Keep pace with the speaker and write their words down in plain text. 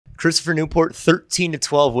Christopher Newport,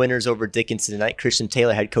 13-12 winners over Dickinson tonight. Christian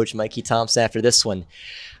Taylor, head coach Mikey Thompson after this one.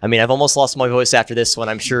 I mean, I've almost lost my voice after this one.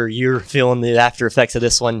 I'm sure you're feeling the after effects of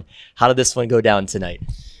this one. How did this one go down tonight?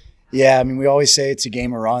 Yeah, I mean, we always say it's a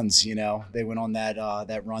game of runs. You know, they went on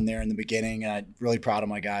that run there in the beginning. And I'm really proud of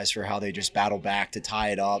my guys for how they just battled back to tie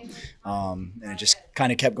it up, and it just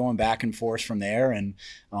kind of kept going back and forth from there. And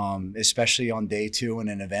especially on day two in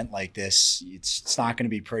an event like this, it's not going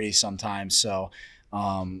to be pretty sometimes. So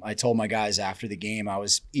I told my guys after the game I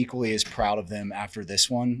was equally as proud of them after this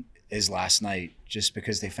one as last night, just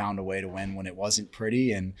because they found a way to win when it wasn't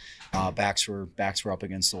pretty and backs were up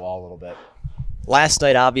against the wall a little bit. Last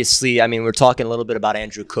night, obviously, I mean, we're talking a little bit about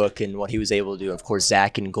Andrew Cook and what he was able to do. Of course,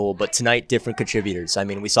 Zach in goal, but tonight, different contributors. I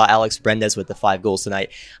mean, we saw Alex Brendez with the 5 goals tonight.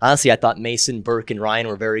 Honestly, I thought Mason, Burke, and Ryan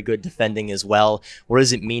were very good defending as well. What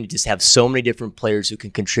does it mean to just have so many different players who can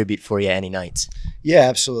contribute for you any night? Yeah,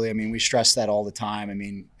 absolutely. I mean, we stress that all the time. I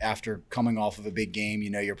mean, after coming off of a big game, you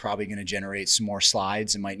know, you're probably going to generate some more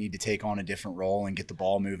slides and might need to take on a different role and get the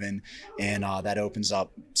ball moving, and that opens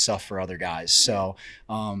up stuff for other guys. So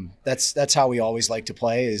that's how we always like to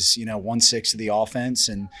play, is, you know, 1/6 of the offense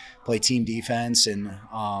and play team defense. And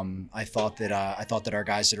I thought that our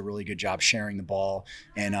guys did a really good job sharing the ball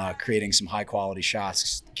and creating some high quality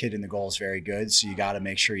shots. The kid in the goal is very good, so you got to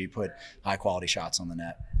make sure you put high quality shots on the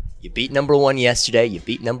net. You beat number 1 yesterday. You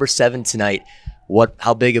beat number 7 tonight.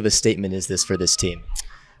 How big of a statement is this for this team?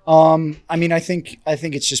 I mean, I think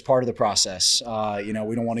it's just part of the process. You know,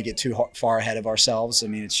 we don't want to get too far ahead of ourselves. I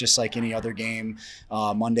mean, it's just like any other game.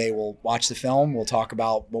 Monday we'll watch the film. We'll talk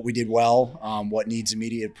about what we did well, what needs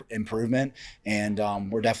immediate improvement, and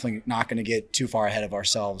we're definitely not going to get too far ahead of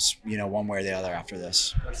ourselves, you know, one way or the other after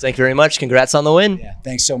this. Thank you very much. Congrats on the win. Yeah,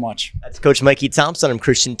 thanks so much. That's Coach Mikey Thompson. I'm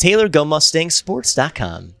Christian Taylor.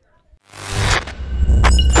 GoMustangSports.com.